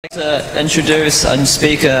To introduce our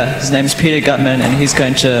speaker. His name is Peter Gutmann, and he's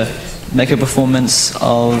going to make a performance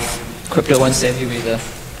of Crypto Won't Save You Either.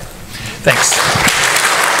 Thanks.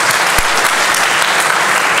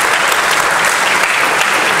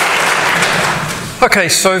 Okay,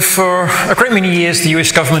 so for a great many years, the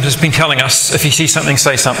US government has been telling us, if you see something,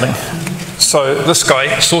 say something. So this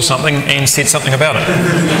guy saw something and said something about it.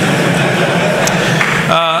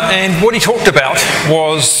 And what he talked about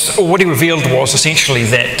was, or what he revealed was essentially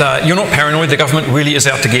that you're not paranoid, the government really is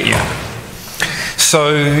out to get you.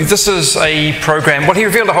 So this is a program, well, he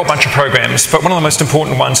revealed a whole bunch of programs, but one of the most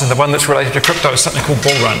important ones, and the one that's related to crypto, is something called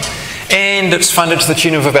Bull Run. And it's funded to the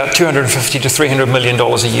tune of about $250 to $300 million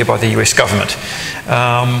a year by the US government.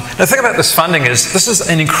 Now the thing about this funding is, this is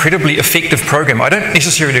an incredibly effective program. I don't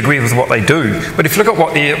necessarily agree with what they do, but if you look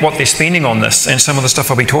at what they're spending on this, and some of the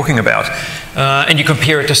stuff I'll be talking about, and you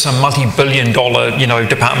compare it to some multi-billion-dollar,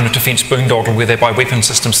 Department of Defense boondoggle where they buy weapon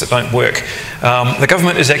systems that don't work, the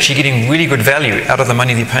government is actually getting really good value out of the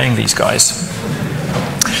money they're paying these guys.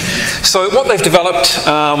 So what they've developed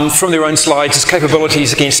from their own slides is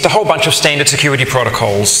capabilities against a whole bunch of standard security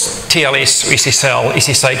protocols, TLS, SSL,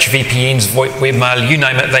 SSH, VPNs, webmail, you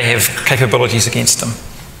name it, they have capabilities against them.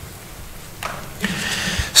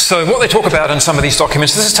 So what they talk about in some of these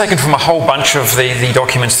documents, this is taken from a whole bunch of the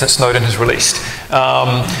documents that Snowden has released.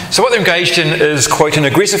 So what they're engaged in is, quote, an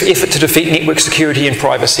aggressive effort to defeat network security and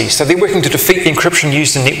privacy. So they're working to defeat the encryption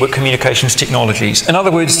used in network communications technologies. In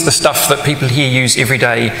other words, the stuff that people here use every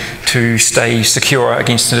day to stay secure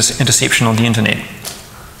against interception on the internet.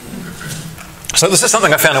 So this is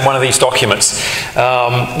something I found in one of these documents.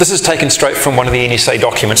 This is taken straight from one of the NSA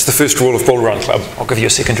documents, the first rule of Bull Run Club. I'll give you a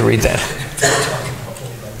second to read that.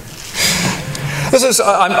 This is,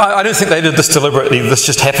 I don't think they did this deliberately, this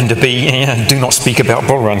just happened to be, do not speak about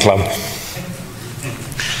Bull Run Club.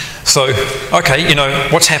 So, okay,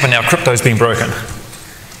 what's happened now? Crypto's been broken.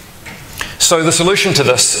 So the solution to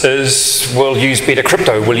this is, we'll use better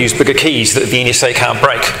crypto, we'll use bigger keys that the NSA can't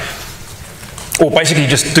break. Or basically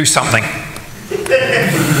just do something.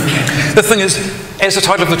 The thing is, as the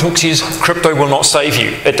title of the talk says, crypto will not save you.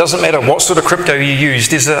 It doesn't matter what sort of crypto you use.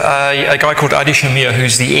 There's a guy called Adi Shamir,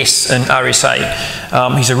 who's the S in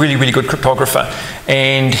RSA. He's a really, really good cryptographer.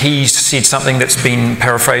 And he's said something that's been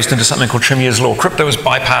paraphrased into something called Shamir's law. Crypto is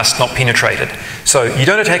bypassed, not penetrated. So you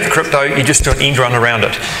don't attack the crypto, you just do an end run around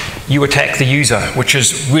it. You attack the user, which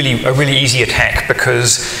is really a really easy attack,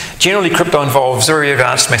 because generally crypto involves very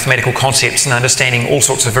advanced mathematical concepts and understanding all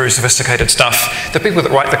sorts of very sophisticated stuff. The people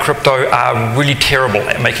that write the crypto are really terrible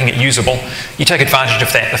at making it usable. You take advantage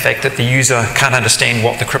of that, the fact that the user can't understand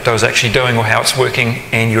what the crypto is actually doing or how it's working,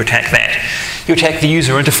 and you attack that. You attack the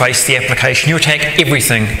user interface, the application, you attack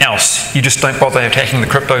everything else. You just don't bother attacking the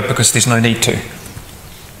crypto because there's no need to.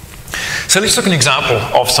 So let's look at an example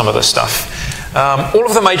of some of this stuff. All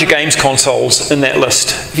of the major games consoles in that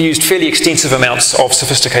list have used fairly extensive amounts of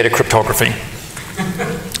sophisticated cryptography.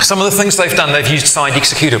 Some of the things they've done, they've used signed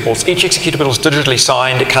executables. Each executable is digitally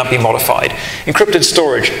signed, it can't be modified. Encrypted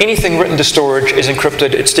storage. Anything written to storage is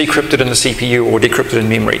encrypted, it's decrypted in the CPU or decrypted in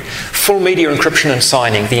memory. Full media encryption and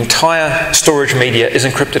signing. The entire storage media is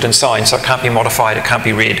encrypted and signed, so it can't be modified, it can't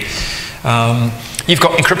be read. You've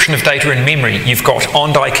got encryption of data in memory. You've got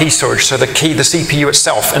on-die key storage, so the CPU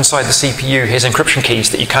itself, inside the CPU, has encryption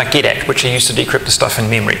keys that you can't get at, which are used to decrypt the stuff in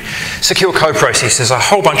memory. Secure coprocessors, a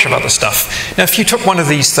whole bunch of other stuff. Now, if you took one of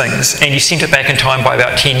these things and you sent it back in time by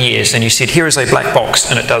about 10 years, and you said, here is a black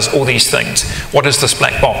box, and it does all these things. What is this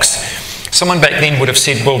black box? Someone back then would have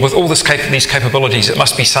said, well, with all these capabilities, it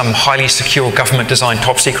must be some highly secure government-designed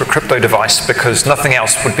top-secret crypto device, because nothing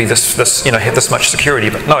else would be have this much security.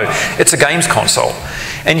 But no, it's a games console.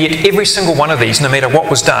 And yet every single one of these, no matter what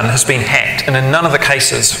was done, has been hacked. And in none of the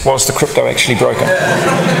cases was the crypto actually broken.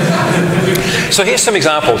 So here's some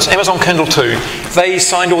examples. Amazon Kindle 2, they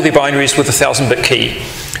signed all their binaries with a 1000-bit key.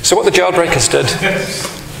 So what the jailbreakers did...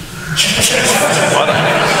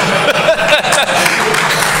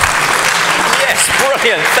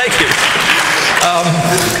 Brilliant, thank you.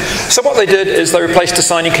 So what they did is they replaced the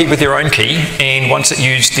signing key with their own key, and once it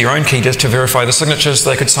used their own key just to verify the signatures,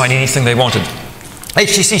 they could sign anything they wanted.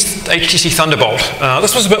 HTC Thunderbolt.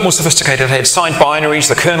 This was a bit more sophisticated. It had signed binaries,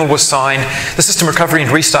 the kernel was signed, the system recovery and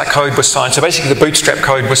restart code was signed. So basically the bootstrap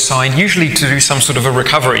code was signed. Usually to do some sort of a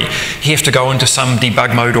recovery, you have to go into some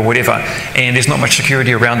debug mode or whatever, and there's not much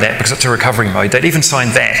security around that because it's a recovery mode. They'd even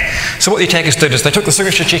signed that. So what the attackers did is they took the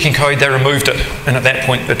signature checking code, they removed it, and at that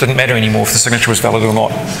point it didn't matter anymore if the signature was valid or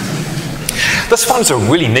not. This one's a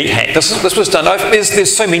really neat hack. This was done,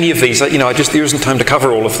 there's so many of these, there isn't time to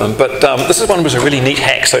cover all of them, but this one was a really neat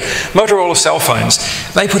hack. So Motorola cell phones,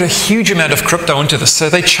 they put a huge amount of crypto into this, so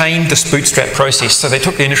they chained this bootstrap process. So they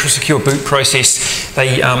took the initial secure boot process,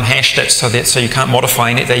 they hashed it so you can't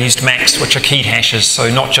modify it. They used MACs, which are keyed hashes, so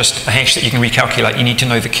not just a hash that you can recalculate, you need to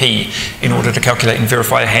know the key in order to calculate and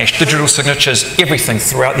verify a hash. Digital signatures, everything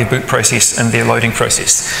throughout their boot process and their loading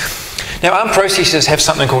process. Now, ARM processors have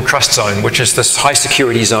something called trust zone, which is this high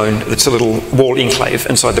security zone that's a little walled enclave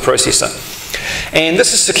inside the processor. And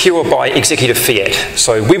this is secure by executive fiat.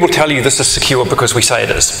 So we will tell you this is secure because we say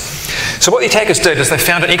it is. So what the attackers did is they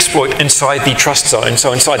found an exploit inside the trust zone,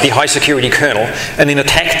 so inside the high security kernel, and then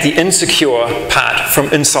attacked the insecure part from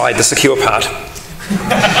inside the secure part.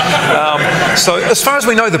 So as far as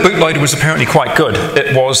we know, the bootloader was apparently quite good.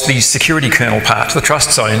 It was the security kernel part, the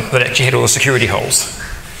trust zone, that actually had all the security holes.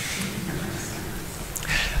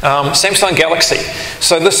 Samsung Galaxy.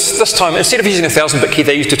 So this time, instead of using a 1000-bit key,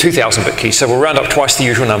 they used a 2000-bit key, so we'll round up twice the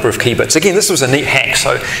usual number of key bits. Again, this was a neat hack.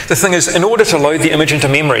 So the thing is, in order to load the image into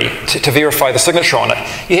memory, to verify the signature on it,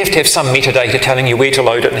 you have to have some metadata telling you where to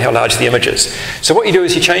load it and how large the image is. So what you do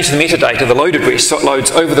is you change the metadata, the load address, so it loads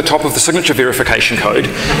over the top of the signature verification code.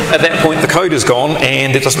 At that point, the code is gone,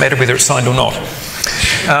 and it doesn't matter whether it's signed or not.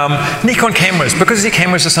 Nikon cameras, because the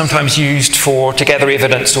cameras are sometimes used to gather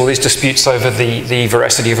evidence or there's disputes over the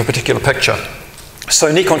veracity of a particular picture. So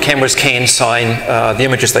Nikon cameras can sign the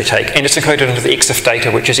images they take, and it's encoded into the EXIF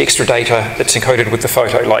data, which is extra data that's encoded with the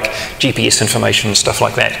photo, like GPS information and stuff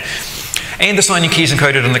like that. And the signing key is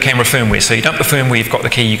encoded in the camera firmware, so you dump the firmware, you've got the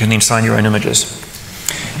key, you can then sign your own images.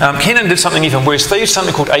 Canon did something even worse. They used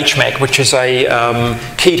something called HMAC, which is a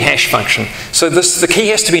keyed hash function. So the key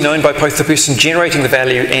has to be known by both the person generating the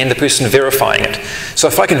value and the person verifying it. So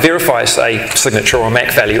if I can verify, say, signature or a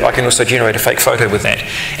MAC value, I can also generate a fake photo with that.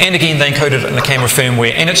 And again, they encoded it in the camera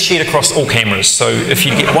firmware, and it's shared across all cameras. So if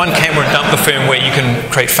you get one camera and dump the firmware, you can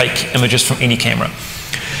create fake images from any camera.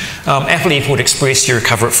 Apple Airport Express, you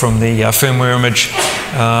recover it from the firmware image.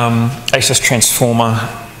 ASUS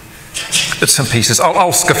Transformer, bits and pieces.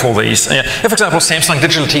 I'll skip all these. For example, Samsung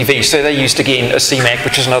Digital TV, so they used again a CMAC,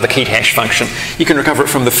 which is another keyed hash function. You can recover it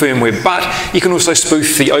from the firmware, but you can also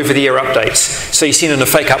spoof the over-the-air updates. So you send in a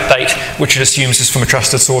fake update, which it assumes is from a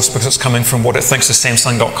trusted source because it's coming from what it thinks is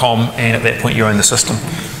Samsung.com, and at that point you own the system.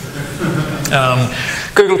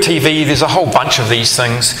 Google TV, there's a whole bunch of these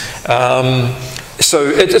things. So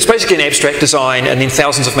it's basically an abstract design, and then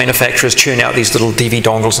thousands of manufacturers churn out these little DV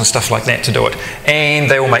dongles and stuff like that to do it. And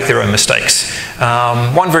they all make their own mistakes.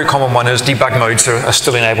 One very common one is debug modes are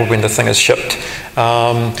still enabled when the thing is shipped.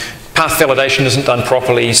 Path validation isn't done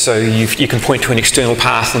properly, so you can point to an external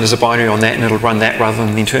path and there's a binary on that and it'll run that rather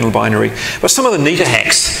than the internal binary. But some of the neater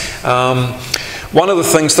hacks, one of the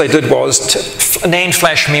things they did was NAND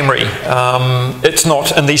flash memory. It's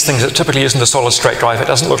not, in these things, it typically isn't a solid state drive. It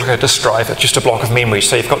doesn't look like a disk drive. It's just a block of memory.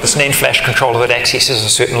 So you've got this NAND flash controller that accesses a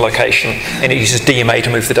certain location, and it uses DMA to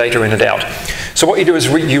move the data in and out. So what you do is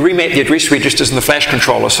you remap the address registers in the flash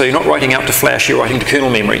controller. So you're not writing out to flash, you're writing to kernel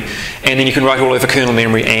memory. And then you can write all over kernel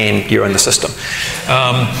memory and you're in the system.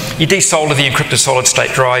 You desolder the encrypted solid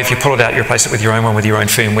state drive, you pull it out, you replace it with your own one with your own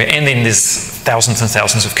firmware, and then there's thousands and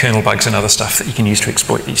thousands of kernel bugs and other stuff that you can use to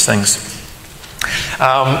exploit these things.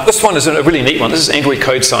 This one is a really neat one. This is Android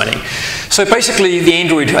code signing. So basically the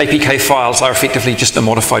Android APK files are effectively just a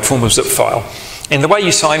modified form of zip file. And the way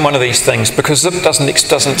you sign one of these things, because zip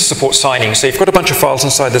doesn't support signing, so you've got a bunch of files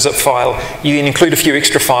inside the zip file, you then include a few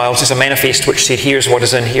extra files. There's a manifest which said here's what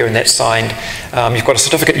is in here and that's signed. You've got a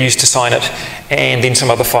certificate used to sign it, and then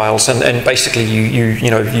some other files, and basically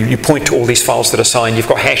you point to all these files that are signed. You've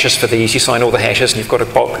got hashes for these, you sign all the hashes, and you've got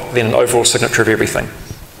then an overall signature of everything.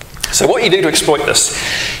 So what you do to exploit this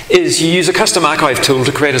is you use a custom archive tool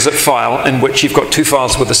to create a zip file in which you've got two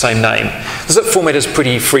files with the same name. The zip format is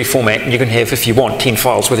pretty free format, and you can have, if you want, 10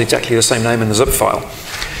 files with exactly the same name in the zip file.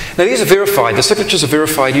 Now these are verified. The signatures are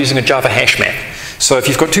verified using a Java hash map. So if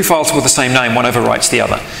you've got two files with the same name, one overwrites the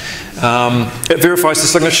other. It verifies the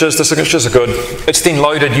signatures are good. It's then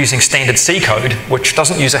loaded using standard C code, which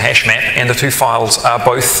doesn't use a hash map, and the two files are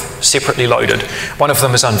both separately loaded. One of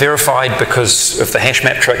them is unverified because of the hash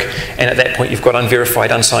map trick, and at that point you've got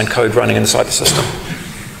unverified, unsigned code running inside the system.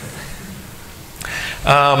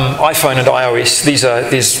 iPhone and iOS,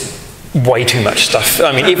 there's way too much stuff.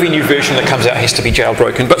 I mean, every new version that comes out has to be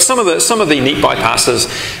jailbroken, but some of the neat bypasses.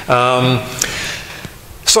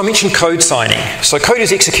 So I mentioned code signing. So code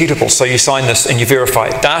is executable, so you sign this and you verify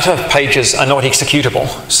it. Data pages are not executable,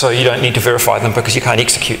 so you don't need to verify them because you can't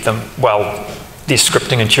execute them. Well, there's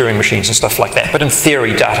scripting and Turing machines and stuff like that. But in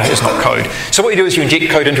theory, data is not code. So what you do is you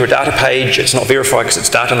inject code into a data page. It's not verified because it's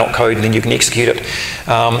data, not code, and then you can execute it.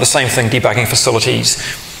 The same thing, debugging facilities.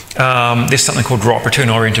 There's something called ROP,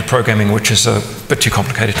 return-oriented programming, which is a bit too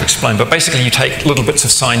complicated to explain. But basically, you take little bits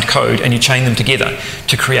of signed code and you chain them together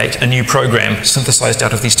to create a new program synthesized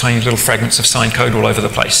out of these tiny little fragments of signed code all over the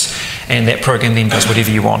place. And that program then does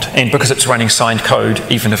whatever you want. And because it's running signed code,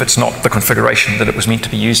 even if it's not the configuration that it was meant to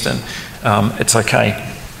be used in, it's okay.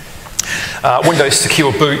 Windows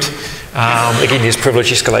Secure Boot. Again, there's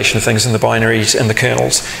privilege escalation of things in the binaries and the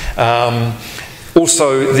kernels.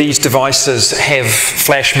 Also, these devices have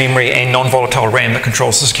flash memory and non-volatile RAM that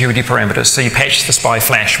controls the security parameters. So you patch the SPI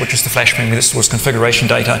flash, which is the flash memory that stores configuration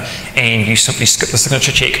data, and you simply skip the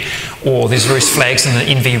signature check. Or there's various flags in the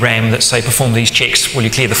NVRAM that say perform these checks. Well,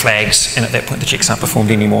 you clear the flags, and at that point the checks aren't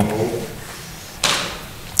performed anymore.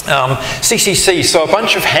 CCC, so a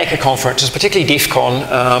bunch of hacker conferences, particularly DEF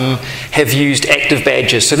CON, have used active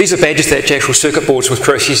badges. So these are badges that have actual circuit boards with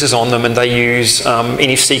processors on them, and they use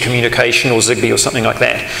NFC communication or Zigbee or something like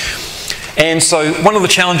that. And so one of the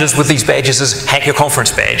challenges with these badges is hack your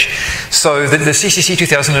conference badge. So the CCC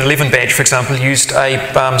 2011 badge, for example, used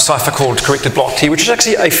a cipher called corrected block key, which is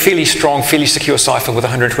actually a fairly strong, fairly secure cipher with a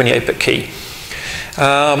 128-bit key.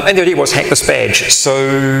 And the idea was hack this badge.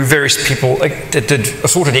 So various people did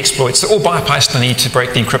assorted exploits that all bypassed the need to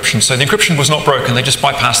break the encryption. So the encryption was not broken, they just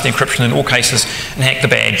bypassed the encryption in all cases and hacked the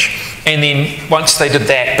badge. And then once they did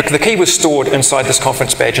that, the key was stored inside this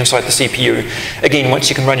conference badge, inside the CPU. Again, once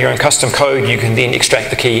you can run your own custom code, you can then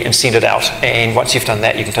extract the key and send it out. And once you've done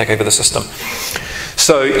that, you can take over the system.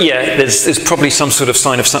 So yeah, there's probably some sort of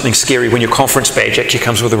sign of something scary when your conference badge actually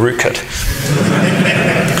comes with a rootkit.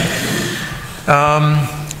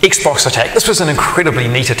 Xbox attack. This was an incredibly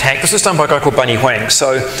neat attack. This was done by a guy called Bunny Huang.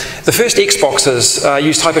 So the first Xboxes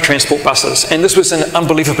used hypertransport buses, and this was an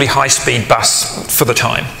unbelievably high-speed bus for the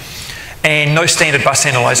time. And no standard bus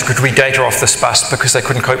analyzer could read data off this bus because they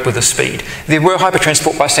couldn't cope with the speed. There were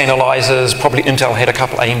hypertransport bus analyzers, probably Intel had a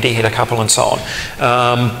couple, AMD had a couple, and so on.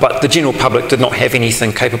 But the general public did not have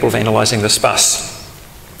anything capable of analyzing this bus.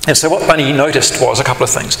 And so what Bunny noticed was a couple of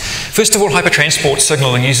things. First of all, hypertransport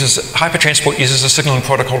uses a signaling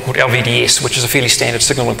protocol called LVDS, which is a fairly standard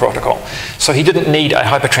signaling protocol. So he didn't need a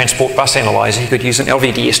hypertransport bus analyzer. He could use an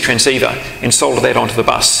LVDS transceiver and solder that onto the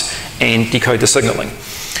bus and decode the signaling.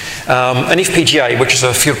 An FPGA, which is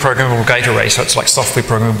a field programmable gate array, so it's like software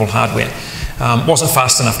programmable hardware, wasn't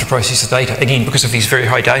fast enough to process the data, again, because of these very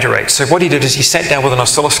high data rates. So what he did is he sat down with an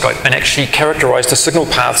oscilloscope and actually characterized the signal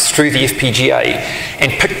paths through the FPGA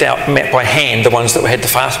and picked out, mapped by hand, the ones that had the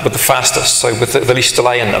fastest, so with the least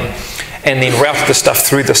delay in them, and then routed the stuff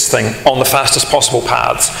through this thing on the fastest possible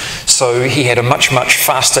paths. So he had a much, much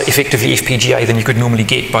faster, effectively FPGA than you could normally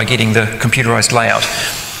get by getting the computerized layout.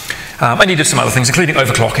 And he did some other things, including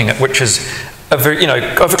overclocking it, which is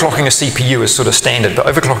overclocking a CPU is sort of standard, but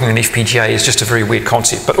overclocking an FPGA is just a very weird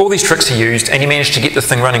concept. But all these tricks he used, and he managed to get the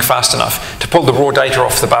thing running fast enough to pull the raw data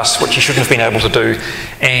off the bus, which he shouldn't have been able to do.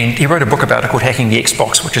 And he wrote a book about it called Hacking the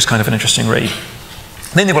Xbox, which is kind of an interesting read.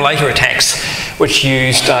 Then there were later attacks, which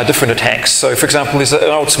used different attacks. So, for example, there's an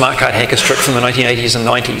old smart card hackers trick from the 1980s and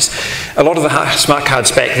 90s. A lot of the smart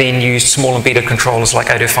cards back then used small embedded controllers like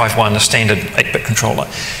 8051, the standard 8-bit controller.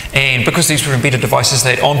 And because these were embedded devices,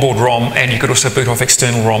 they had onboard ROM, and you could also boot off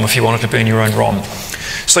external ROM if you wanted to burn your own ROM.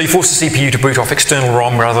 So you force the CPU to boot off external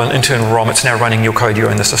ROM rather than internal ROM. It's now running your code, you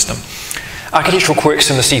own the system. Architectural quirks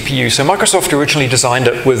in the CPU. So Microsoft originally designed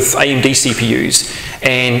it with AMD CPUs,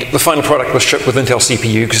 and the final product was shipped with Intel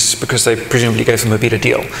CPU because they presumably gave them a better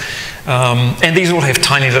deal. And these all have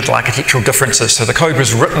tiny little architectural differences. So the code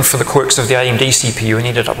was written for the quirks of the AMD CPU and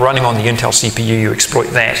ended up running on the Intel CPU. You exploit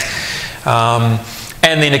that.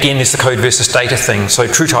 And then again, there's the code versus data thing. So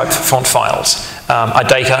TrueType font files are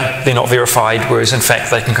data, they're not verified, whereas in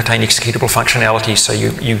fact they can contain executable functionality, so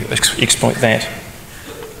you exploit that.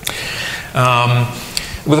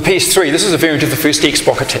 With the PS3, this is a variant of the first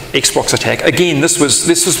Xbox attack. Again, this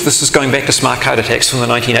is going back to smart card attacks from the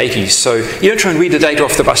 1980s. So you don't try and read the data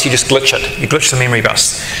off the bus, you just glitch it. You glitch the memory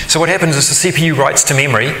bus. So what happens is the CPU writes to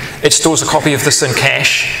memory, it stores a copy of this in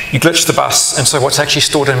cache, you glitch the bus, and so what's actually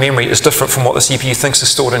stored in memory is different from what the CPU thinks is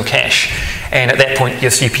stored in cache. And at that point,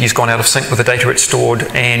 your CPU's gone out of sync with the data it's stored,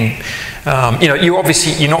 and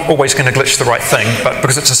you're not always going to glitch the right thing, but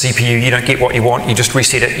because it's a CPU, you don't get what you want, you just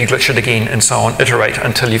reset it, you glitch it again, and so on, iterate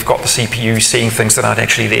until you've got the CPU seeing things that aren't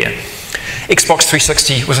actually there. Xbox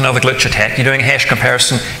 360 was another glitch attack. You're doing a hash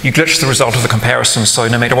comparison, you glitch the result of the comparison, so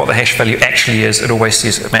no matter what the hash value actually is, it always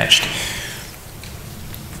says it matched.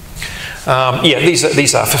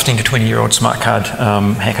 These are 15 to 20-year-old smart card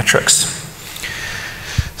hacker tricks.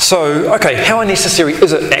 So, okay, how unnecessary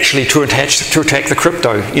is it actually to attack the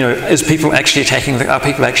crypto? You know, are people actually attacking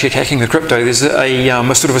the crypto? There's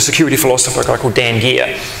a sort of a security philosopher, a guy called Dan Geer,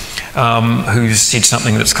 who's said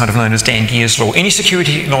something that's kind of known as Dan Geer's law. Any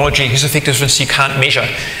security technology whose effectiveness you can't measure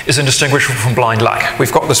is indistinguishable from blind luck.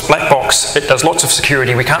 We've got this black box, it does lots of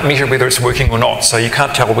security, we can't measure whether it's working or not, so you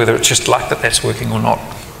can't tell whether it's just luck that that's working or not.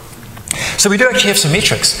 So we do actually have some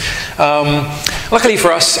metrics. Luckily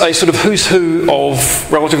for us, a sort of who's who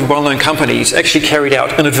of relatively well-known companies actually carried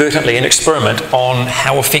out inadvertently an experiment on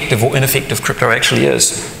how effective or ineffective crypto actually is.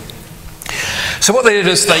 So what they did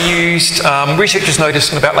is they used, researchers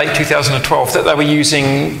noticed in about late 2012 that they were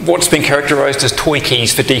using what's been characterised as toy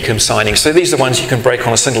keys for decom signing. So these are the ones you can break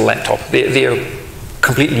on a single laptop. They're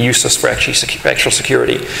completely useless for actual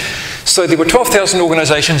security. So there were 12,000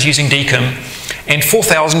 organisations using decom, and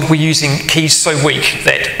 4,000 were using keys so weak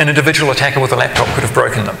that an individual attacker with a laptop could have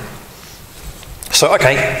broken them. So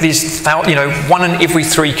okay, there's, you know, 1 in every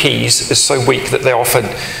 3 keys is so weak that they offered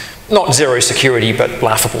not zero security, but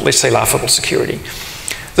laughable, let's say laughable security.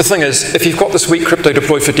 The thing is, if you've got this weak crypto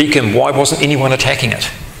deployed for decom, why wasn't anyone attacking it?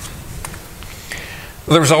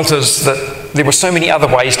 The result is that there were so many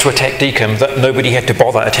other ways to attack decom that nobody had to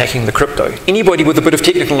bother attacking the crypto. Anybody with a bit of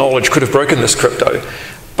technical knowledge could have broken this crypto,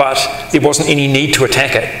 but there wasn't any need to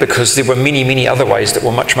attack it because there were many, many other ways that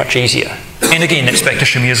were much, much easier. And again, that's back to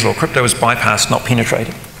Shamir's law. Crypto is bypassed, not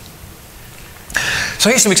penetrated. So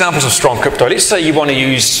here's some examples of strong crypto. Let's say you want to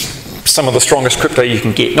use some of the strongest crypto you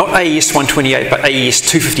can get. Not AES 128, but AES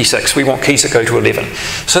 256. We want keys that go to 11.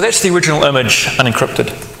 So that's the original image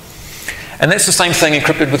unencrypted. And that's the same thing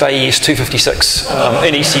encrypted with AES 256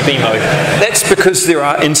 in ECB mode. That's because there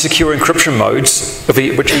are insecure encryption modes, of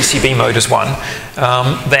which ECB mode is one,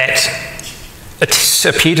 that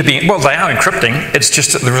appear to be, well, they are encrypting, it's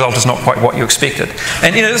just that the result is not quite what you expected.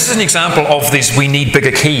 And you know, this is an example of these, we need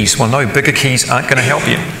bigger keys. Well, no, bigger keys aren't going to help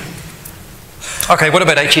you. Okay, what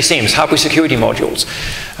about HSMs, hardware security modules?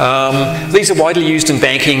 These are widely used in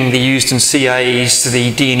banking, they're used in CAs,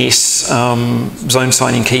 the DNS zone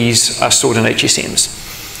signing keys are stored in HSMs.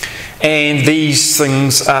 And these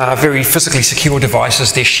things are very physically secure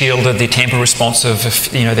devices, they're shielded, they're tamper responsive,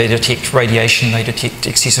 if, you know, they detect radiation, they detect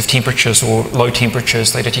excessive temperatures or low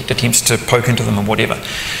temperatures, they detect attempts to poke into them or whatever.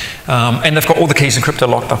 And they've got all the keys and crypto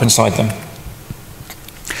locked up inside them.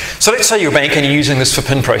 So let's say you're a bank and you're using this for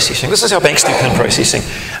PIN processing. This is how banks do PIN processing.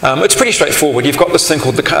 It's pretty straightforward. You've got this thing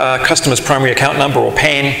called the customer's primary account number, or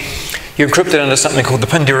PAN. You encrypt it under something called the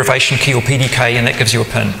PIN derivation key, or PDK, and that gives you a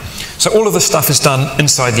PIN. So all of this stuff is done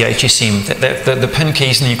inside the HSM. The PIN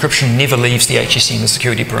keys and the encryption never leaves the HSM, the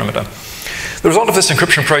security perimeter. The result of this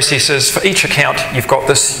encryption process is, for each account, you've got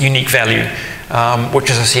this unique value,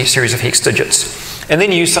 which is a series of hex digits. And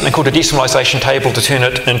then you use something called a decimalisation table to turn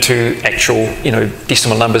it into actual, you know,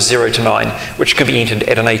 decimal numbers 0 to 9, which can be entered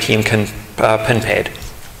at an ATM PIN pad.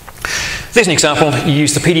 There's an example. You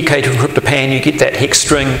use the PDK to encrypt a PAN, you get that hex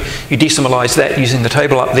string, you decimalise that using the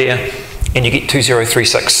table up there, and you get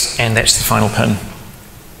 2036, and that's the final PIN.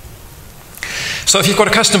 So if you've got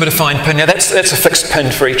a customer-defined PIN, now that's a fixed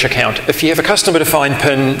PIN for each account. If you have a customer-defined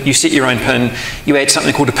PIN, you set your own PIN, you add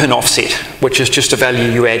something called a PIN offset, which is just a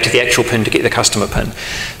value you add to the actual PIN to get the customer PIN.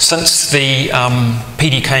 Since the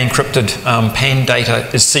PDK encrypted PAN data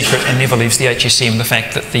is secret and never leaves the HSM, the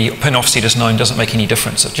fact that the PIN offset is known doesn't make any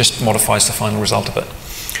difference. It just modifies the final result of it.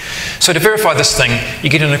 So to verify this thing, you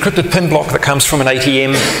get an encrypted PIN block that comes from an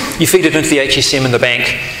ATM, you feed it into the HSM in the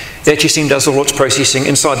bank, the HSM does all its processing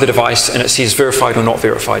inside the device and it says verified or not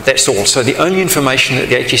verified. That's all. So the only information that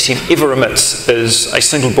the HSM ever emits is a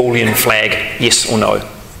single Boolean flag, yes or no.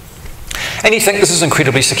 And you think this is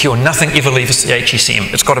incredibly secure. Nothing ever leaves the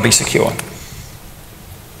HSM. It's got to be secure.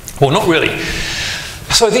 Well, not really.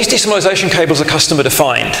 So these decimalisation tables are customer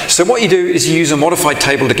defined. So what you do is you use a modified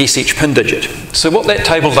table to guess each PIN digit. So what that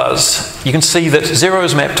table does, you can see that 0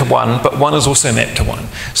 is mapped to 1, but 1 is also mapped to 1.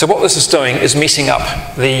 So what this is doing is messing up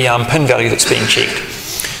the PIN value that's being checked.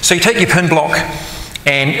 So you take your PIN block,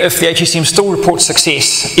 and if the HSM still reports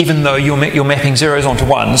success, even though you're mapping zeros onto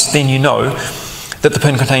ones, then you know that the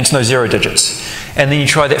PIN contains no 0 digits. And then you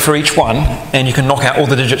try that for each one, and you can knock out all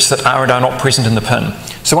the digits that are and are not present in the PIN.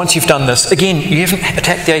 So once you've done this, again, you haven't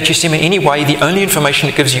attacked the HSM in any way. The only information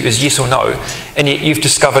it gives you is yes or no, and yet you've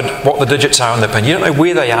discovered what the digits are on the PIN. You don't know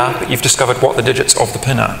where they are, but you've discovered what the digits of the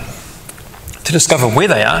PIN are. To discover where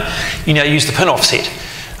they are, you now use the PIN offset.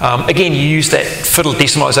 Again, you use that fiddle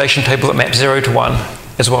decimalisation table that maps 0 to 1,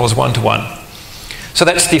 as well as 1 to 1. So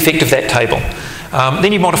that's the effect of that table.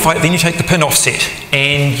 Then you modify it, then you take the PIN offset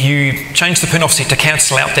and you change the PIN offset to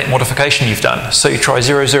cancel out that modification you've done. So you try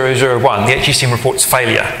 0001, the HSM reports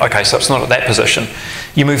failure. Okay, so it's not at that position.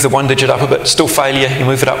 You move the 1 digit up a bit, still failure, you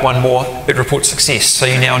move it up one more, it reports success. So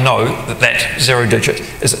you now know that that 0 digit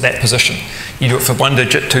is at that position. You do it for 1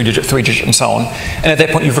 digit, 2 digit, 3 digit, and so on. And at that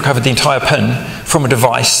point, you've recovered the entire PIN from a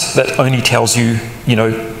device that only tells you,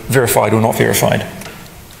 verified or not verified.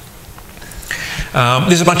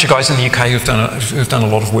 There's a bunch of guys in the UK who've done a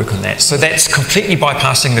lot of work on that. So that's completely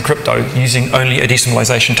bypassing the crypto using only a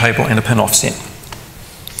decimalisation table and a PIN offset.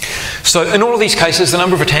 So in all of these cases, the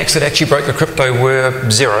number of attacks that actually broke the crypto were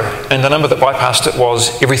 0, and the number that bypassed it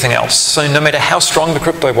was everything else. So no matter how strong the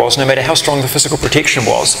crypto was, no matter how strong the physical protection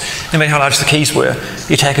was, no matter how large the keys were,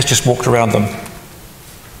 the attackers just walked around them.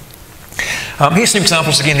 Here's some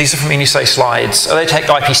examples again. These are from NSA slides. They attacked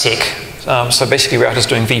IPsec, so basically routers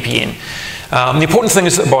doing VPN. The important thing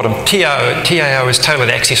is at the bottom, TAO is Tailored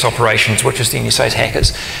Access Operations, which is the NSA's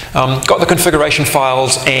hackers. Got the configuration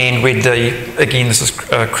files and read again, this is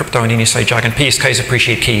crypto and NSA jargon, PSKs are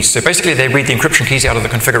pre-shared keys. So basically they read the encryption keys out of the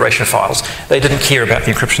configuration files. They didn't care about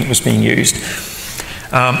the encryption that was being used.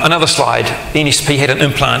 Another slide, the NSP had an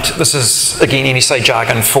implant. This is, again, NSA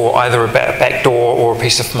jargon for either a backdoor or a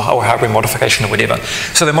piece of hardware modification or whatever.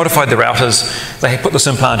 So they modified the routers, they had put this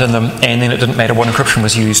implant in them, and then it didn't matter what encryption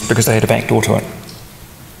was used because they had a backdoor to it.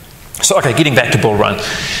 So, okay, getting back to Bull Run.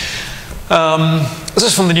 This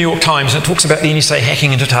is from the New York Times, and it talks about the NSA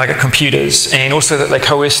hacking into target computers, and also that they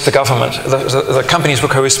coerced the government, the companies were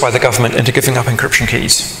coerced by the government into giving up encryption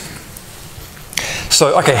keys.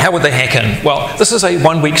 So, okay, how would they hack in? Well, this is a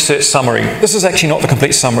 1-week search summary. This is actually not the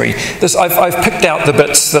complete summary. I've picked out the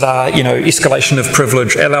bits that are, escalation of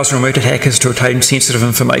privilege, allows remote attackers to obtain sensitive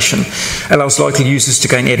information, allows local users to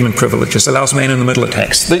gain admin privileges, allows man-in-the-middle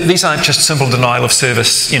attacks. These aren't just simple denial of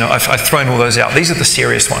service. I've thrown all those out. These are the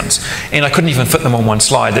serious ones. And I couldn't even fit them on one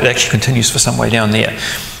slide. It actually continues for some way down there.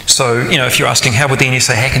 So, if you're asking how would the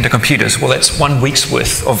NSA hack into computers? Well, that's 1 week's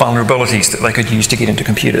worth of vulnerabilities that they could use to get into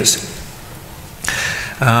computers.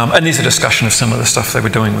 And there's a discussion of some of the stuff they were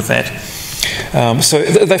doing with that. So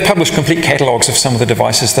they've published complete catalogues of some of the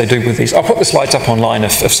devices they do with these. I'll put the slides up online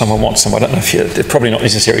if someone wants them. I don't know if it's probably not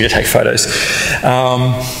necessary to take photos.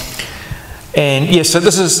 And yeah, so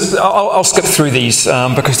this is, I'll skip through these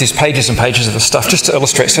because there's pages and pages of the stuff just to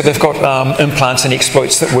illustrate. So they've got implants and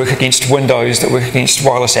exploits that work against Windows, that work against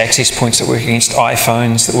wireless access points, that work against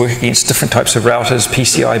iPhones, that work against different types of routers,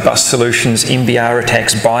 PCI bus solutions, MBR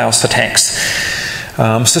attacks, BIOS attacks.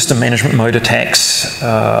 System management mode attacks,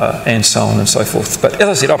 and so on and so forth. But as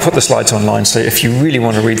I said, I'll put the slides online, so if you really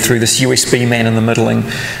want to read through this USB man-in-the-middling,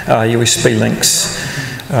 USB links,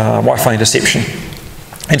 Wi-Fi interception,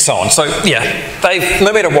 and so on. So yeah,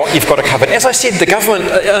 no matter what, you've got it covered. As I said, the government,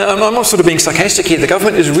 I'm not sort of being sarcastic here, the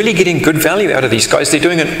government is really getting good value out of these guys. They're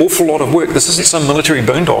doing an awful lot of work. This isn't some military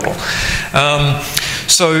boondoggle.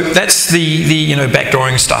 So that's the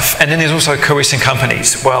backdooring stuff. And then there's also coercing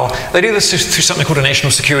companies. Well, they do this through something called a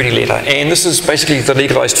national security letter. And this is basically the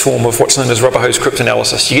legalised form of what's known as rubber hose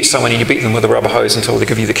cryptanalysis. You get someone and you beat them with a rubber hose until they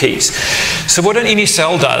give you the keys. So what an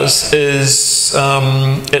NSL does is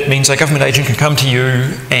it means a government agent can come to you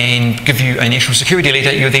and give you a national security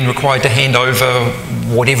letter. You're then required to hand over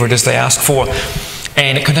whatever it is they ask for.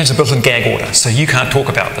 And it contains a built-in gag order, so you can't talk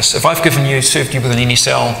about this. If I've served you with an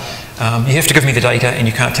NSL, you have to give me the data and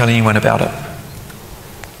you can't tell anyone about it.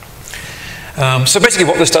 So basically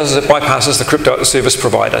what this does is it bypasses the crypto at the service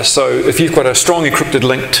provider. So if you've got a strong encrypted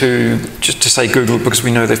link to, just to say Google, because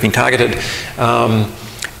we know they've been targeted,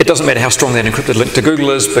 it doesn't matter how strong that encrypted link to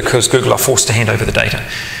Google is because Google are forced to hand over the data.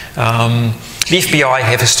 The FBI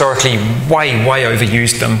have historically way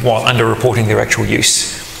overused them while under-reporting their actual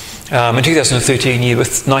use. In 2013, year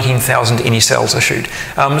with 19,000 NSLs issued.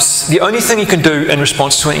 The only thing you can do in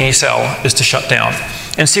response to an NSL is to shut down.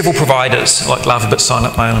 And several providers, like Lavabit,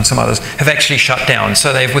 Sign-Up Mail and some others, have actually shut down.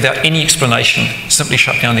 So they've, without any explanation, simply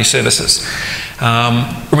shut down their services.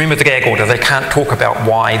 Remember the gag order, they can't talk about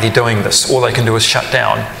why they're doing this. All they can do is shut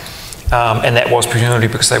down. And that was presumably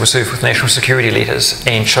because they were served with national security letters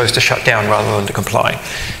and chose to shut down rather than to comply.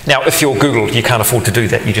 Now, if you're Google, you can't afford to do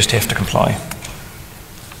that, you just have to comply.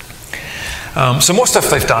 Some more stuff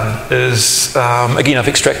they've done is, again, I've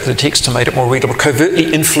extracted the text and made it more readable,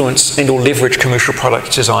 covertly influence and or leverage commercial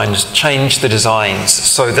product designs, change the designs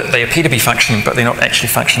so that they appear to be functioning, but they're not actually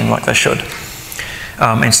functioning like they should.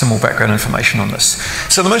 And some more background information on this.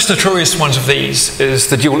 So the most notorious ones of these is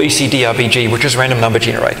the dual ECDRBG, which is a random number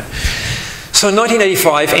generator. So in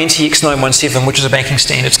 1985, ANSI X917, which is a banking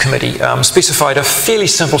standards committee, specified a fairly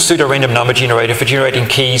simple pseudo-random number generator for generating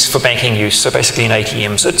keys for banking use, so basically in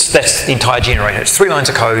ATMs. That's the entire generator. It's 3 lines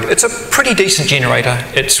of code. It's a pretty decent generator.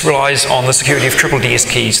 It relies on the security of triple DS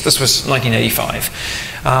keys. This was 1985.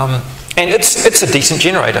 And it's a decent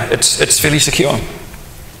generator. It's fairly secure.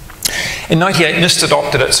 In 98, NIST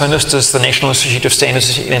adopted it. So NIST is the National Institute of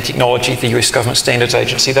Standards and Technology, the US government standards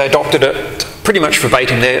agency. They adopted it pretty much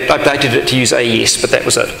verbatim. They updated it to use AES, but that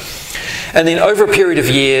was it. And then over a period of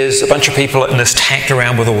years, a bunch of people at NIST hacked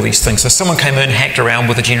around with all these things. So someone came in, hacked around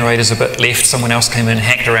with the generators a bit left, someone else came in,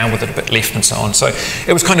 hacked around with it a bit left, and so on. So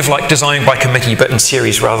it was kind of like designed by committee, but in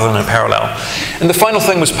series rather than in parallel. And the final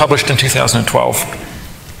thing was published in 2012.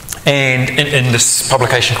 And in this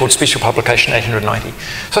publication called Special Publication 890.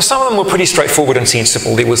 So some of them were pretty straightforward and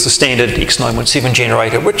sensible. There was the standard X917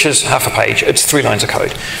 generator, which is half a page. It's 3 lines of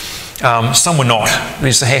code. Some were not.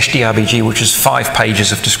 There's the hash DRBG, which is 5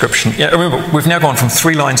 pages of description. Yeah, remember, we've now gone from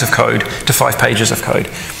 3 lines of code to 5 pages of code.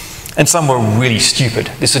 And some were really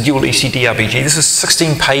stupid. There's a dual EC DRBG. This is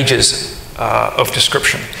 16 pages of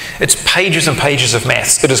description. It's pages and pages of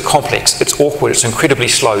maths. It is complex, it's awkward, it's incredibly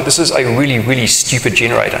slow. This is a really, really stupid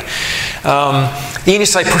generator. The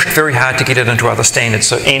NSA pushed very hard to get it into other standards.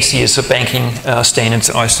 So ANSI is the banking standards,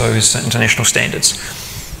 ISO is international standards.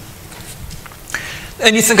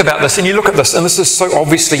 And you think about this, and you look at this, and this is so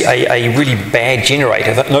obviously a really bad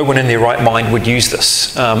generator that no one in their right mind would use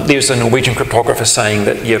this. There's a Norwegian cryptographer saying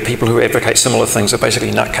that people who advocate similar things are basically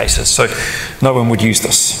nutcases, so no one would use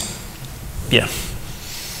this. Yeah.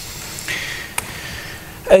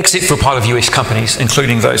 Except for a pile of US companies,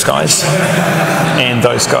 including those guys and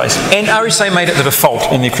those guys. And RSA made it the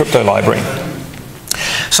default in their crypto library.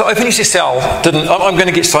 So OpenSSL didn't. I'm going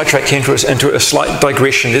to get sidetracked here into a slight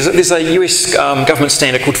digression. There's a US government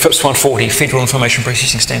standard called FIPS 140, Federal Information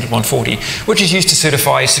Processing Standard 140, which is used to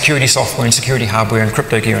certify security software and security hardware and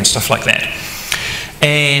crypto gear and stuff like that.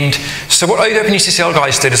 And so what OpenSSL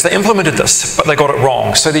guys did is they implemented this, but they got it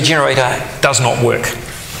wrong. So the generator does not work.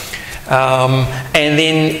 And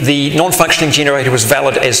then the non-functioning generator was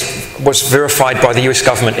verified by the US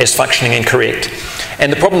government as functioning and correct.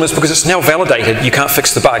 And the problem is because it's now validated, you can't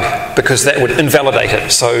fix the bug because that would invalidate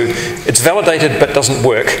it. So it's validated but doesn't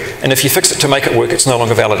work. And if you fix it to make it work, it's no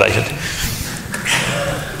longer validated.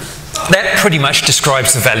 That pretty much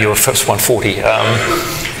describes the value of FIPS 140.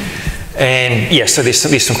 And yeah, so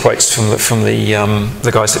there's some quotes from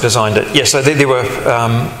the guys that designed it. Yeah, so there were,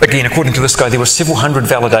 again, according to this guy, there were several hundred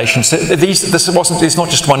validations. There's not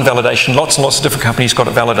just one validation, lots and lots of different companies got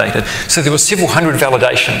it validated. So there were several hundred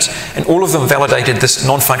validations, and all of them validated this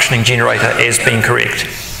non-functioning generator as being correct.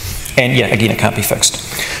 And yeah, again, it can't be fixed.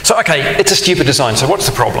 So okay, it's a stupid design, so what's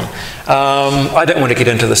the problem? I don't want to get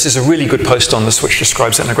into this. There's a really good post on this which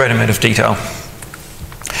describes it in a great amount of detail.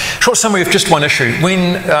 Short summary of just one issue.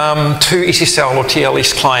 When two SSL or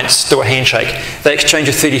TLS clients do a handshake, they exchange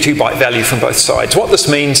a 32-byte value from both sides. What this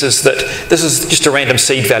means is that this is just a random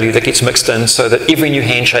seed value that gets mixed in so that every new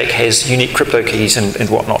handshake has unique crypto keys and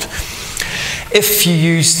whatnot. If you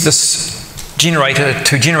use this generator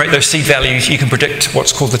to generate those seed values, you can predict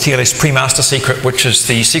what's called the TLS pre-master secret, which is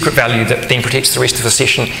the secret value that then protects the rest of the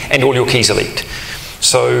session and all your keys are leaked.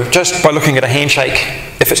 So just by looking at a handshake,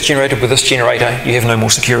 if it's generated with this generator, you have no more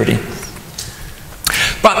security.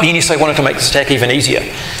 But the NSA wanted to make this attack even easier.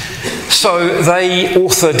 So they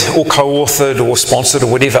authored or co-authored or sponsored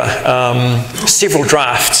or whatever several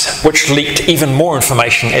drafts which leaked even more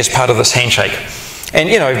information as part of this handshake. And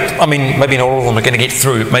you know, I mean, maybe not all of them are going to get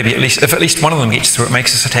through. Maybe if at least one of them gets through, it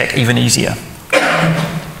makes this attack even easier.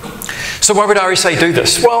 So why would RSA do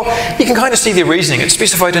this? Well, you can kind of see their reasoning. It's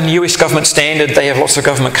specified in the US government standard. They have lots of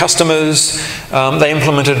government customers. They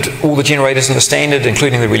implemented all the generators in the standard,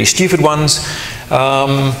 including the really stupid ones.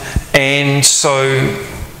 And so,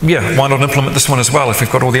 yeah, why not implement this one as well if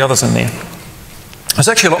we've got all the others in there? It's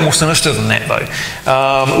actually a lot more sinister than that,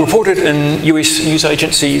 though. Reported in US news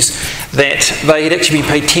agencies that they had actually been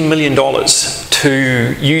paid $10 million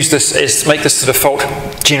to use this make this the default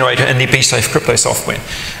generator in their BSafe crypto software.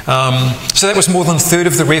 So that was more than a third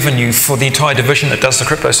of the revenue for the entire division that does the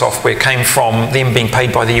crypto software came from them being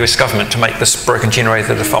paid by the US government to make this broken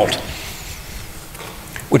generator the default.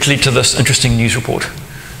 Which led to this interesting news report.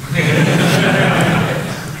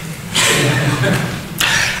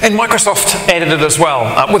 And Microsoft added it as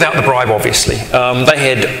well, without the bribe, obviously.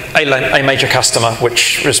 They had a major customer,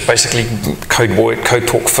 which is basically code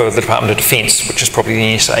talk for the Department of Defense, which is probably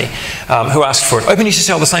the NSA, who asked for it.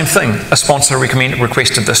 OpenSSL, the same thing. A sponsor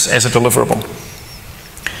requested this as a deliverable.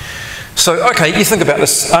 So, okay, you think about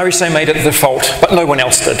this. RSA made it the default, but no one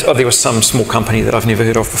else did. Oh, there was some small company that I've never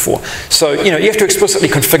heard of before. So, you know, you have to explicitly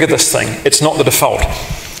configure this thing. It's not the default.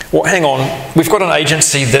 well, hang on, we've got an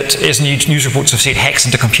agency that, as news reports have said, hacks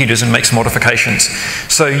into computers and makes modifications.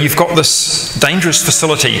 So you've got this dangerous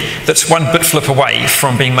facility that's one bit flip away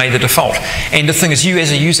from being made the default. And the thing is, you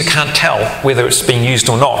as a user can't tell whether it's being used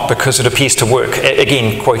or not because it appears to work.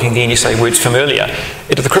 Again, quoting the NSA words from earlier,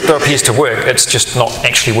 if the crypto appears to work, it's just not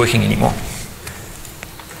actually working anymore.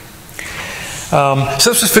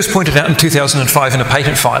 So this was first pointed out in 2005 in a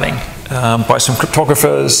patent filing by some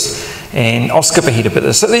cryptographers, and I'll skip ahead a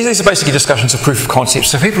bit. So these are basically discussions of proof of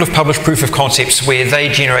concepts. So people have published proof of concepts where they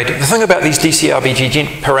generated, the thing about these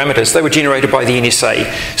DCRBG parameters, they were generated by the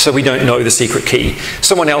NSA, so we don't know the secret key.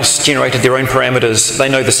 Someone else generated their own parameters, they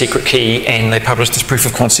know the secret key, and they published this proof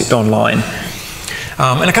of concept online.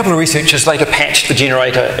 And a couple of researchers later patched the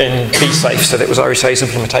generator in BSafe, so that was RSA's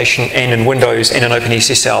implementation, and in Windows and in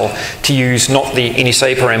OpenSSL to use not the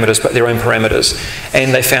NSA parameters but their own parameters.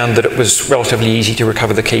 And they found that it was relatively easy to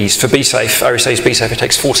recover the keys. For BSafe, RSA's BSafe, it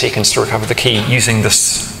takes 4 seconds to recover the key using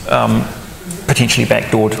this potentially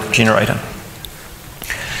backdoored generator.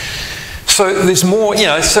 So there's more,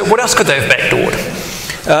 so what else could they have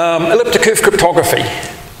backdoored? Elliptic curve cryptography.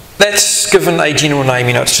 That's given a general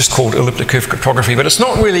name, it's just called elliptic curve cryptography, but it's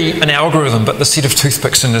not really an algorithm, but the set of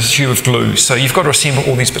toothpicks and a shoe of glue. So you've got to assemble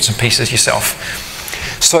all these bits and pieces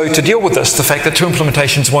yourself. So to deal with this, the fact that 2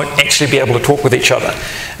 implementations won't actually be able to talk with each other,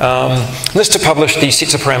 NIST published these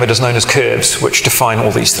sets of parameters known as curves, which define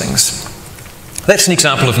all these things. That's an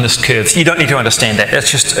example of NIST curves. You don't need to understand that.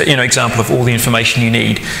 That's just an example of all the information you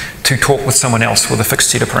need to talk with someone else with a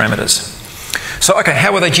fixed set of parameters. So, okay,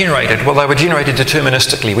 how were they generated? Well, they were generated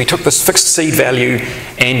deterministically. We took this fixed seed value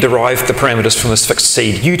and derived the parameters from this fixed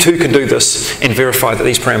seed. You too can do this and verify that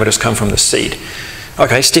these parameters come from this seed.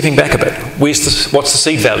 Okay, stepping back a bit. What's the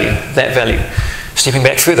seed value? That value. Stepping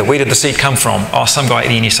back further, where did the seed come from? Oh, some guy at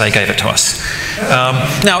the NSA gave it to us.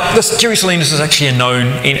 Now, Jerry Salinas is actually a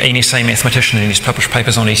known NSA mathematician and he's published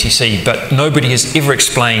papers on ECC, but nobody has ever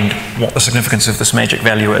explained what the significance of this magic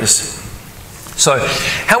value is. So,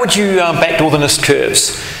 how would you backdoor the NIST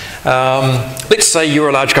curves? Let's say you're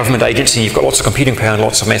a large government agency, you've got lots of computing power and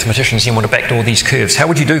lots of mathematicians, you want to backdoor these curves. How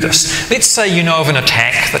would you do this? Let's say you know of an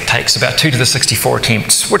attack that takes about 2 to the 64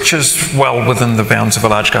 attempts, which is well within the bounds of a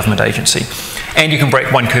large government agency. And you can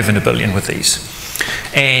break 1 curve in a billion with these.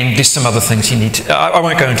 And there's some other things you need to, I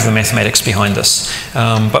won't go into the mathematics behind this,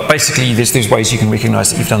 but basically there's ways you can recognise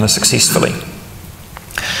that you've done this successfully.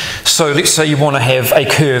 So let's say you want to have a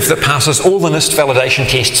curve that passes all the NIST validation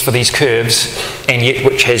tests for these curves, and yet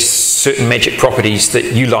which has certain magic properties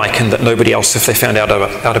that you like and that nobody else, if they found out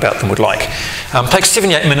about them, would like. It takes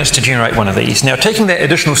 78 minutes to generate one of these. Now, taking that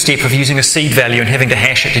additional step of using a seed value and having to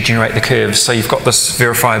hash it to generate the curves, so you've got this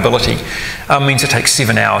verifiability, means it takes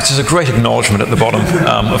 7 hours. There's a great acknowledgement at the bottom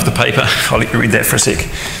of the paper. I'll let you read that for a sec.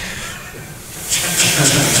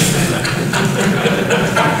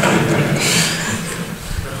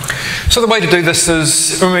 So the way to do this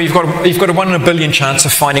is, remember, you've got a 1 in a billion chance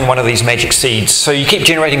of finding one of these magic seeds. So you keep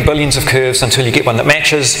generating billions of curves until you get one that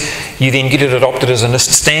matches. You then get it adopted as a NIST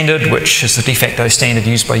standard, which is the de facto standard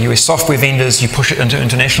used by US software vendors. You push it into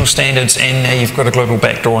international standards, and now you've got a global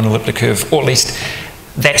backdoor on elliptic curve, or at least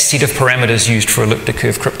that set of parameters used for elliptic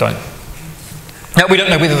curve crypto. Now, we don't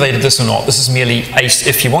know whether they did this or not. This is merely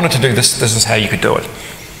if you wanted to do this, this is how you could do it.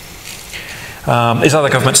 There's other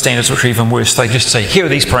government standards which are even worse. They just say, here are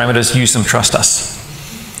these parameters, use them, trust us.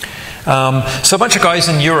 So a bunch of guys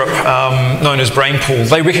in Europe, known as Brainpool,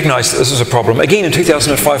 they recognised that this was a problem. Again, in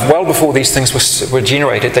 2005, well before these things were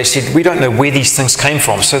generated, they said, we don't know where these things came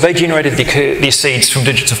from. So they generated their seeds from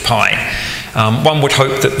digits of pi. One would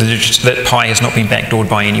hope that that pi has not been backdoored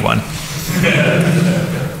by anyone.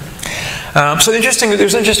 So there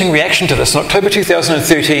was an interesting reaction to this. In October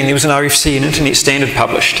 2013, there was an RFC, an internet standard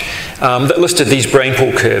published, that listed these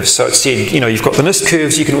Brainpool curves. So it said, you've got the NIST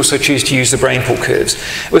curves, you can also choose to use the Brainpool curves.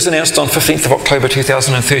 It was announced on 15th of October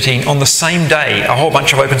 2013. On the same day, a whole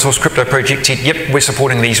bunch of open source crypto projects said, yep, we're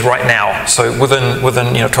supporting these right now. So within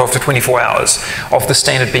 12 to 24 hours of the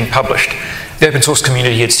standard being published, the open source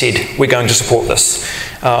community had said, we're going to support this.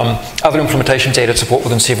 Other implementations added support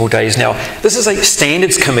within several days. Now, this is a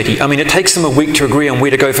standards committee. I mean, it takes them a week to agree on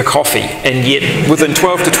where to go for coffee, and yet within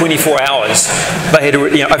 12 to 24 hours, they had,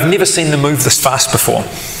 I've never seen them move this fast before.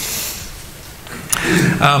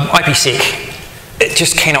 IPsec. It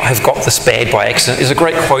just cannot have got this bad by accident. There's a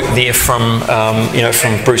great quote there from,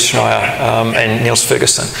 from Bruce Schneier and Niels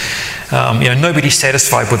Ferguson. Nobody's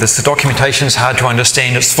satisfied with this. The documentation is hard to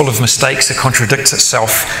understand. It's full of mistakes. It contradicts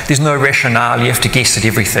itself. There's no rationale. You have to guess at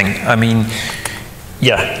everything. I mean,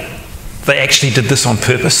 yeah, they actually did this on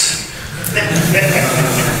purpose.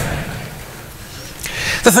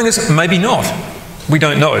 The thing is, maybe not. We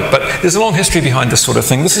don't know, but there's a long history behind this sort of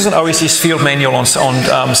thing. This is an OSS field manual on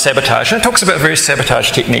sabotage, and it talks about various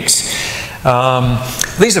sabotage techniques.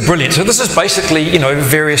 These are brilliant. So this is basically, you know,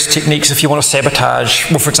 various techniques if you want to sabotage,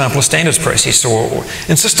 well, for example, a standards process, or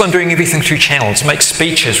insist on doing everything through channels, make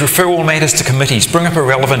speeches, refer all matters to committees, bring up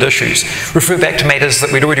irrelevant issues, refer back to matters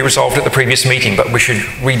that we'd already resolved at the previous meeting, but we should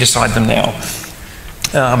redecide them now.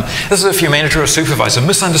 This is if you're a manager or supervisor,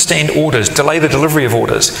 misunderstand orders, delay the delivery of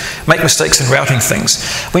orders, make mistakes in routing things.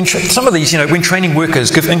 Some of these, you know, when training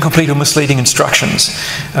workers, give incomplete or misleading instructions.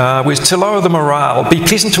 To lower the morale, be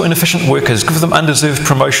pleasant to inefficient workers, give them undeserved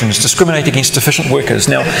promotions, discriminate against deficient workers.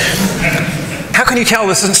 Now, how can you tell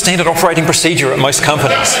this isn't standard operating procedure at most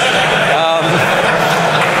companies?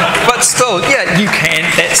 But still, yeah, you can.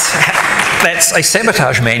 That's a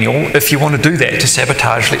sabotage manual if you want to do that, to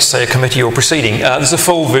sabotage, let's say, a committee or proceeding. There's a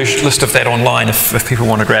full list of that online if people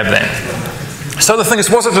want to grab that. So the thing is,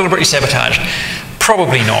 was it deliberately sabotaged?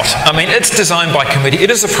 Probably not. I mean, it's designed by committee. It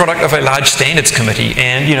is a product of a large standards committee,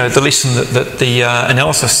 and, you know, the lesson that the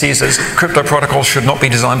analysis says is crypto protocols should not be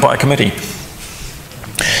designed by a committee.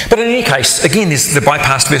 But in any case, again, there's the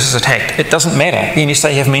bypassed versus attacked. It doesn't matter. The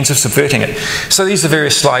NSA have means of subverting it. So these are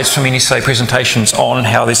various slides from NSA presentations on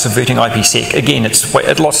how they're subverting IPsec. Again, it's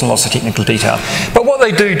lots and lots of technical detail. But what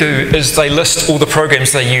they do is they list all the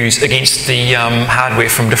programs they use against the hardware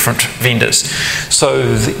from different vendors. So,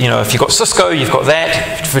 you know, if you've got Cisco, you've got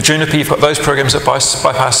that. For Juniper, you've got those programs that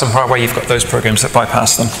bypass them. Huawei, you've got those programs that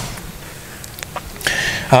bypass them.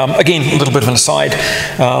 Again, a little bit of an aside.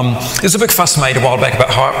 There's a big fuss made a while back about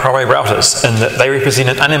Huawei routers, and that they represent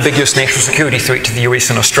an unambiguous national security threat to the US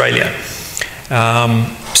and Australia.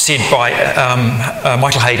 Said by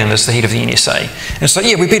Michael Hayden as the head of the NSA. And so,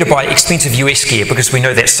 yeah, we better buy expensive US gear because we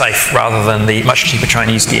know that's safe rather than the much cheaper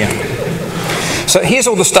Chinese gear. So here's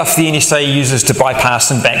all the stuff the NSA uses to bypass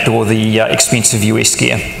and backdoor the expensive US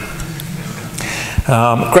gear.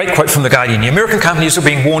 Great quote from The Guardian. The American companies are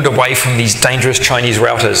being warned away from these dangerous Chinese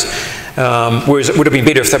routers, whereas it would have been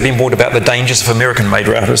better if they'd been warned about the dangers of American-made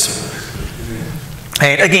routers.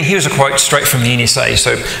 And again, here's a quote straight from the NSA.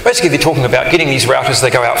 So basically they're talking about getting these routers,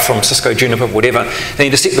 they go out from Cisco, Juniper, whatever, they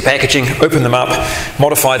intercept the packaging, open them up,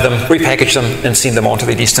 modify them, repackage them, and send them on to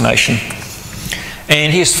their destination.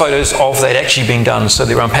 And here's photos of that actually being done. So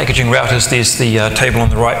they're unpackaging routers. There's the table on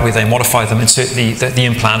the right where they modify them, insert the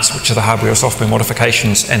implants, which are the hardware or software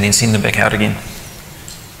modifications, and then send them back out again.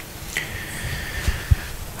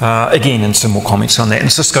 Again, and some more comments on that. And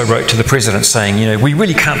Cisco wrote to the president saying, you know, we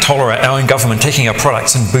really can't tolerate our own government taking our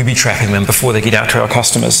products and booby-trapping them before they get out to our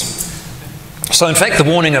customers. So in fact, the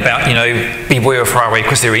warning about, you know, beware of Huawei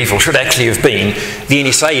because they're evil should actually have been the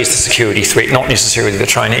NSA is the security threat, not necessarily the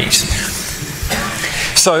Chinese.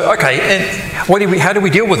 So, okay, and how do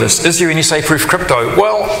we deal with this? Is there NSA-proof crypto?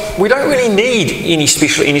 Well, we don't really need any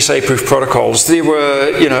special NSA-proof protocols. There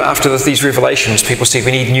were, you know, after these revelations, people said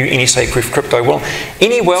we need new NSA-proof crypto. Well,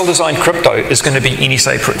 any well-designed crypto is going to be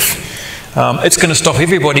NSA-proof. It's going to stop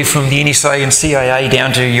everybody from the NSA and CIA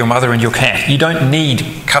down to your mother and your cat. You don't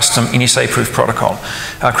need custom NSA-proof protocol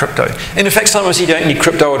crypto. And in fact, sometimes you don't need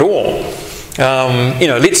crypto at all. You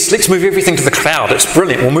know, let's move everything to the cloud. It's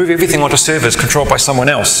brilliant. We'll move everything onto servers controlled by someone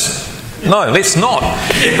else. No, let's not,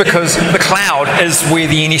 because the cloud is where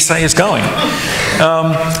the NSA is going.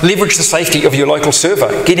 Leverage the safety of your local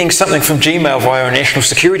server. Getting something from Gmail via a national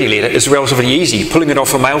security letter is relatively easy. Pulling it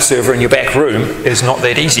off a mail server in your back room is not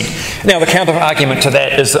that easy. Now, the counter-argument to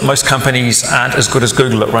that is that most companies aren't as good as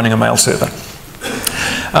Google at running a mail server.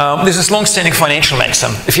 There's this long-standing financial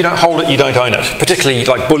maxim: if you don't hold it, you don't own it. Particularly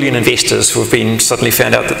like bullion investors who have been suddenly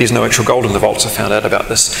found out that there's no actual gold in the vaults have found out about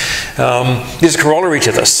this. There's a corollary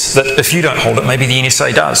to this, that if you don't hold it, maybe the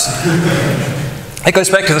NSA does. It goes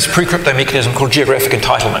back to this pre-crypto mechanism called geographic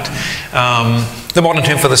entitlement. The modern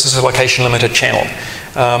term for this is a location-limited channel.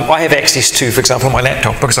 I have access to, for example, my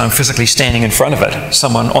laptop because I'm physically standing in front of it.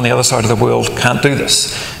 Someone on the other side of the world can't do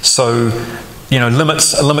this. So, you know,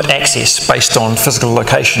 limit access based on physical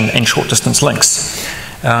location and short distance links.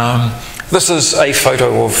 This is a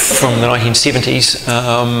photo from the 1970s.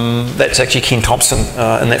 That's actually Ken Thompson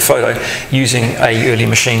in that photo using an early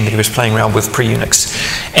machine that he was playing around with pre-Unix.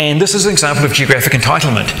 And this is an example of geographic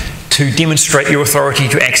entitlement. To demonstrate your authority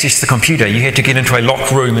to access the computer, you had to get into a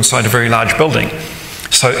locked room inside a very large building.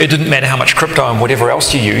 So it didn't matter how much crypto and whatever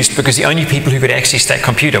else you used, because the only people who could access that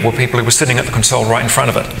computer were people who were sitting at the console right in front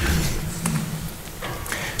of it.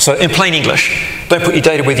 So in plain English, don't put your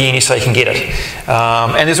data where the NSA can get it.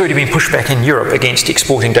 And there's already been pushback in Europe against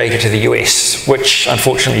exporting data to the US, which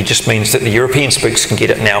unfortunately just means that the European spooks can get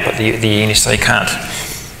it now, but the NSA can't.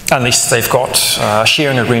 unless they've got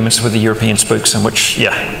sharing agreements with the European spooks, in which,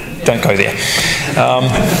 yeah, don't go there.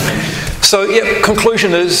 So, yeah,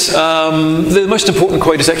 conclusion is, the most important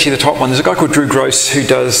quote is actually the top one. There's a guy called Drew Gross who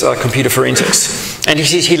does computer forensics, and he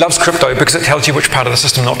says he loves crypto because it tells you which part of the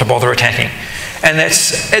system not to bother attacking. And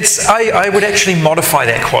I would actually modify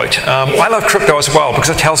that quote. I love crypto as well because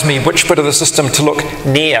it tells me which bit of the system to look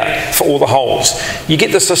near for all the holes. You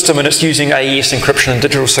get the system and it's using AES encryption and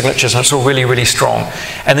digital signatures, and it's all really, really strong.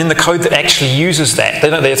 And then the code that actually uses that,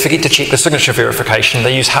 they forget to check the signature verification.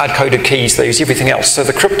 They use hard-coded keys. They use everything else. So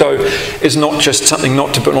the crypto is not just something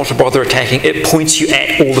not to bother attacking. It points you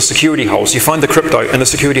at all the security holes. You find the crypto, and the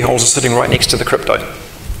security holes are sitting right next to the crypto.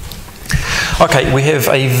 Okay, we have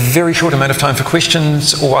a very short amount of time for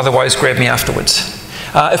questions, or otherwise grab me afterwards.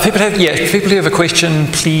 If people have a question,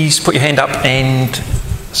 please put your hand up and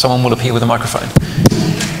someone will appear with a microphone.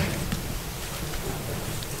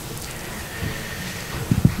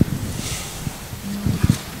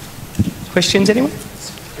 Questions, anyone?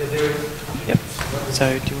 Yep.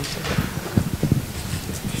 So, do you want to say that?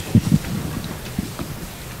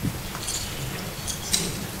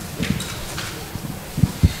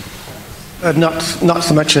 Not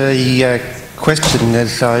so much a question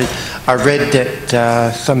as I read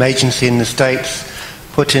that some agency in the States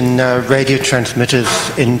put in radio transmitters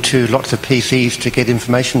into lots of PCs to get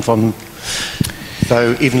information from them.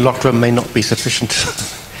 So even locked room may not be sufficient.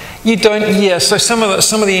 You don't, yeah, so some of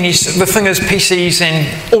the thing is PCs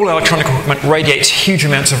and all electronic equipment radiates huge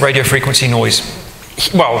amounts of radio frequency noise.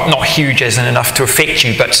 Well, not huge as in enough to affect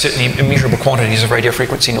you, but certainly immeasurable quantities of radio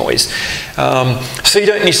frequency noise. So you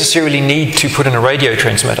don't necessarily need to put in a radio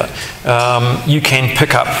transmitter. You can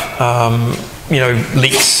pick up,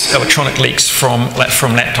 leaks, electronic leaks from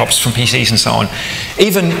laptops, from PCs and so on.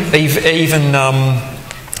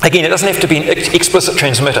 Again, it doesn't have to be an explicit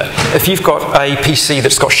transmitter. If you've got a PC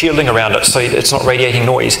that's got shielding around it, so it's not radiating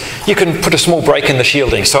noise, you can put a small break in the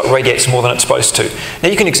shielding so it radiates more than it's supposed to. Now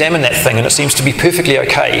you can examine that thing and it seems to be perfectly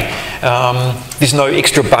okay. There's no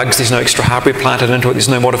extra bugs, there's no extra hardware planted into it, there's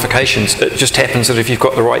no modifications. It just happens that if you've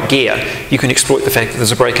got the right gear, you can exploit the fact that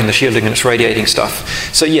there's a break in the shielding and it's radiating stuff.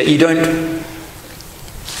 So yeah, you don't...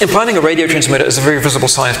 Implanting a radio transmitter is a very visible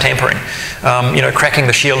sign of tampering. Cracking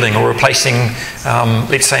the shielding or replacing,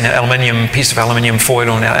 let's say, an piece of aluminium foil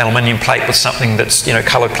on an aluminium plate with something that's,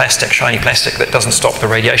 coloured plastic, shiny plastic that doesn't stop the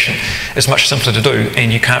radiation is much simpler to do,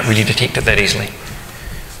 and you can't really detect it that easily.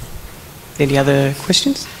 Any other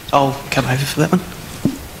questions? I'll come over for that one.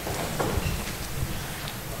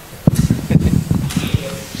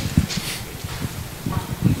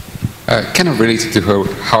 Kind of related to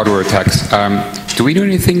hardware attacks. Do we know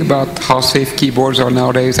anything about how safe keyboards are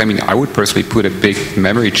nowadays? I mean, I would personally put a big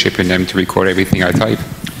memory chip in them to record everything I type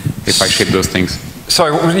if I ship those things.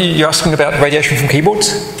 Sorry, what were you asking about radiation from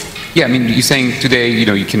keyboards? Yeah, I mean, you're saying today,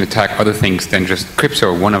 you can attack other things than just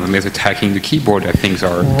crypto. One of them is attacking the keyboard that things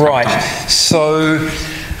are... Right, so...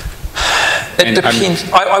 It depends.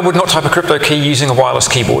 I would not type a crypto key using a wireless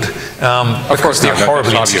keyboard. Of course, they're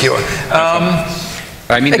horribly insecure.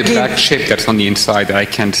 I mean the back chip that's on the inside, that I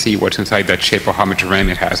can't see what's inside that chip or how much RAM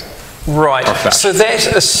it has. Right, so that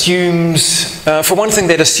assumes, for one thing,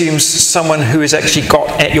 that assumes someone who has actually got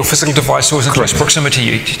at your physical device or is in close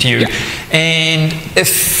proximity to you. Yeah. And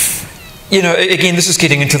if, again, this is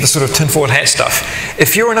getting into the sort of tinfoil hat stuff.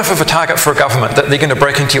 If you're enough of a target for a government that they're going to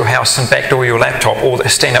break into your house and backdoor your laptop or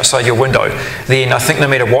stand outside your window, then I think no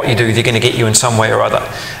matter what you do, they're going to get you in some way or other.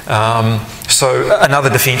 So another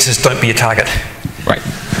defense is don't be a target. Right.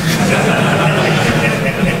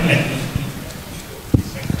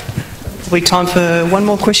 Have we time for one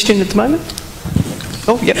more question at the moment?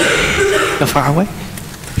 Oh, yep. Not far away.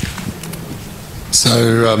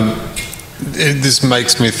 So this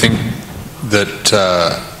makes me think that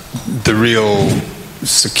the real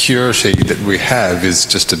security that we have is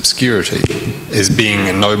just obscurity, is being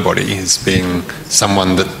a nobody, is being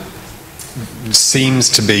someone that seems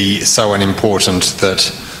to be so unimportant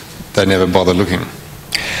that they never bother looking.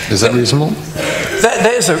 Is that reasonable? That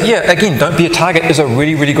is again, don't be a target is a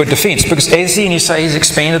really, really good defence, because as the NSA has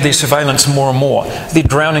expanded their surveillance more and more, they're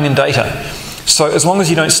drowning in data. So as long as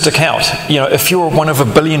you don't stick out, if you're one of a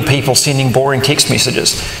billion people sending boring text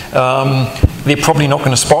messages, they're probably not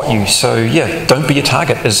going to spot you. So yeah, don't be a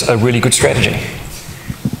target is a really good strategy.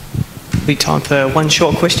 Be time for one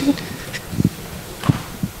short question.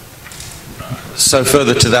 So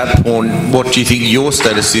further to that point, what do you think your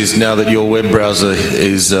status is now that your web browser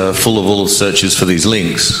is full of all the searches for these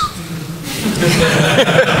links?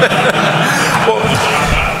 Well,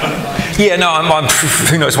 yeah, no,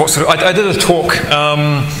 who knows what sort of... I did a talk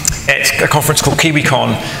at a conference called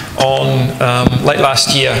KiwiCon on late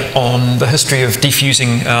last year on the history of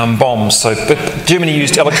defusing bombs. So Germany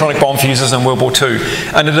used electronic bomb fuses in World War II,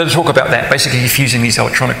 and I did a talk about that, basically defusing these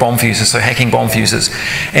electronic bomb fuses, so hacking bomb fuses.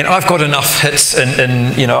 And I've got enough hits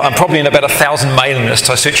in you know, I'm probably in about 1,000 mailing lists,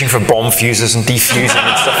 so searching for bomb fuses and defusing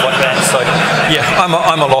and stuff like that. So yeah,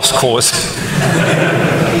 I'm a lost cause.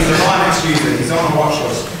 He's a Linux user, he's on a watch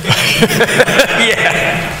list.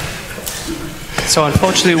 Yeah. So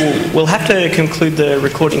unfortunately, we'll have to conclude the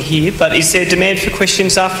recording here, but is there demand for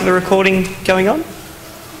questions after the recording going on?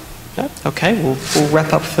 No? Okay, we'll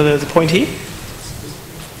wrap up for the point here.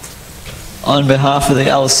 On behalf of the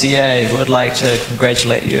LCA, we would like to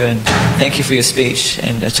congratulate you and thank you for your speech,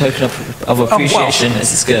 and a token of appreciation is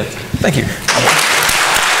this gift. Thank you.